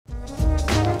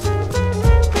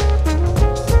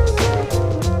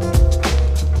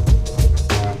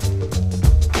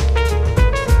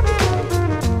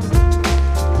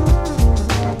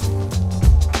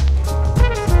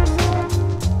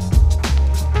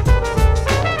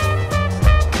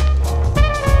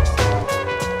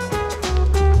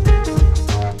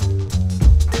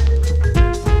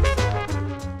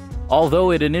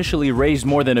Although it initially raised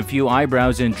more than a few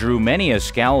eyebrows and drew many a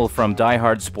scowl from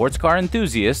die-hard sports car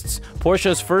enthusiasts,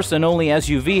 Porsche's first and only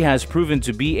SUV has proven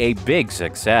to be a big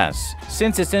success.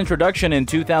 Since its introduction in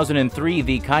 2003,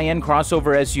 the Cayenne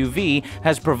crossover SUV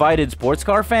has provided sports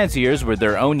car fanciers with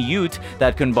their own ute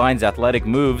that combines athletic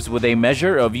moves with a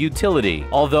measure of utility.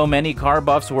 Although many car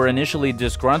buffs were initially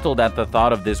disgruntled at the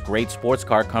thought of this great sports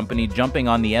car company jumping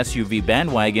on the SUV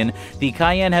bandwagon, the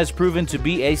Cayenne has proven to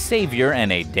be a savior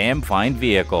and a damn fine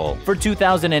vehicle. For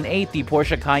 2008, the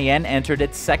Porsche Cayenne entered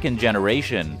its second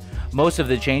generation. Most of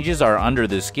the changes are under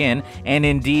the skin, and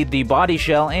indeed the body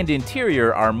shell and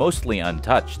interior are mostly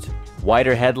untouched.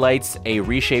 Wider headlights, a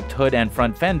reshaped hood and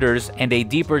front fenders, and a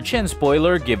deeper chin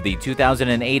spoiler give the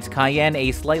 2008 Cayenne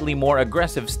a slightly more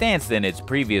aggressive stance than its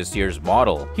previous year's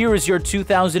model. Here is your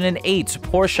 2008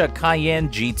 Porsche Cayenne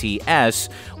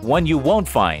GTS, one you won't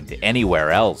find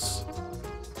anywhere else.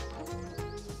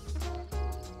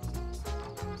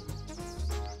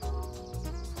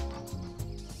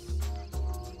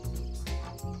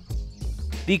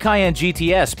 The Cayenne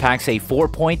GTS packs a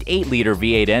 4.8-liter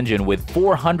V8 engine with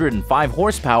 405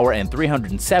 horsepower and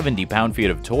 370 pound-feet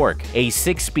of torque. A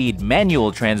 6-speed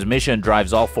manual transmission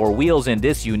drives all four wheels in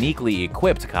this uniquely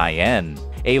equipped Cayenne.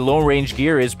 A low-range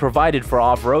gear is provided for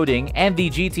off-roading, and the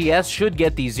GTS should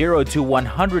get the 0 to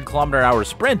 100 km/h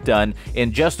sprint done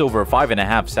in just over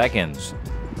 5.5 seconds.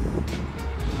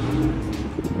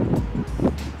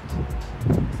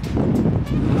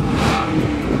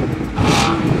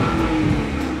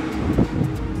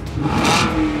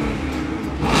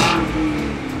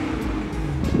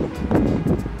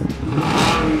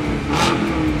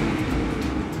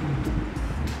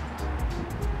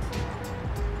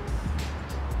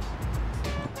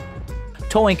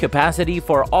 Towing capacity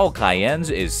for all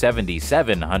Cayennes is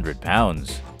 7,700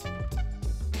 pounds.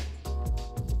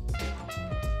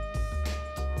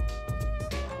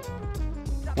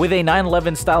 With a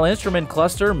 911 style instrument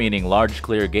cluster, meaning large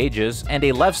clear gauges, and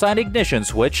a left-side ignition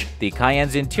switch, the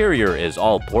Cayenne's interior is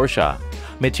all Porsche.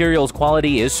 Materials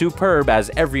quality is superb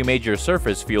as every major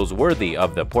surface feels worthy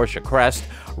of the Porsche crest,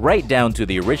 right down to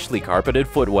the richly carpeted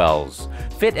footwells.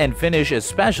 Fit and finish,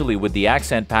 especially with the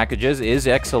accent packages, is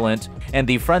excellent, and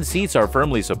the front seats are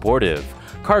firmly supportive.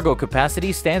 Cargo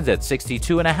capacity stands at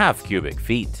 62.5 cubic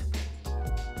feet.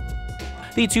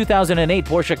 The 2008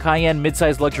 Porsche Cayenne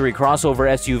midsize luxury crossover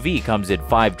SUV comes in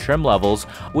 5 trim levels,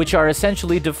 which are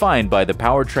essentially defined by the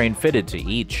powertrain fitted to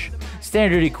each.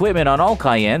 Standard equipment on all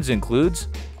Cayennes includes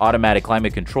automatic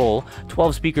climate control,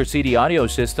 12-speaker CD audio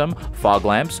system, fog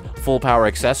lamps, full power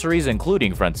accessories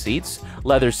including front seats,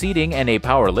 leather seating, and a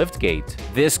power liftgate.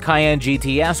 This Cayenne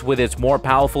GTS with its more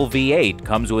powerful V8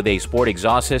 comes with a sport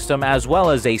exhaust system as well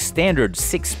as a standard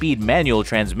 6-speed manual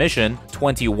transmission,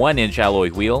 21-inch alloy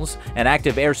wheels, an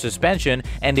active air suspension,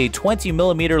 and a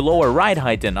 20mm lower ride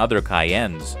height than other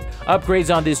Cayennes.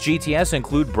 Upgrades on this GTS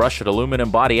include brushed aluminum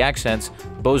body accents,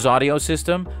 Bose audio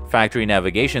system, factory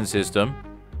navigation system,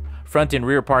 front and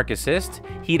rear park assist,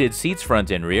 heated seats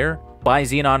front and rear,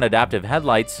 bi-xenon adaptive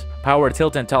headlights, power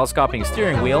tilt and telescoping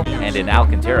steering wheel, and an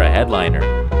Alcantara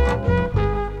headliner.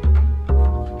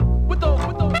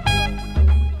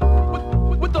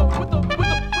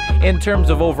 In terms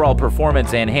of overall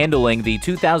performance and handling, the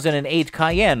 2008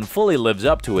 Cayenne fully lives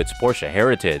up to its Porsche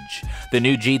heritage. The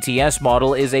new GTS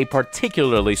model is a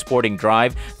particularly sporting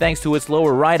drive thanks to its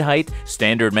lower ride height,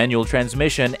 standard manual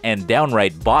transmission, and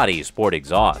downright body sport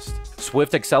exhaust.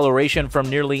 Swift acceleration from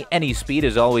nearly any speed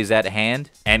is always at hand,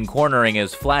 and cornering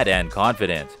is flat and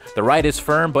confident. The ride is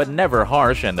firm but never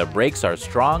harsh, and the brakes are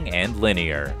strong and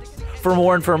linear. For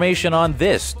more information on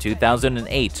this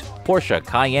 2008 Porsche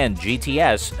Cayenne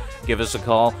GTS, give us a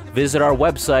call, visit our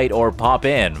website, or pop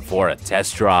in for a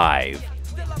test drive.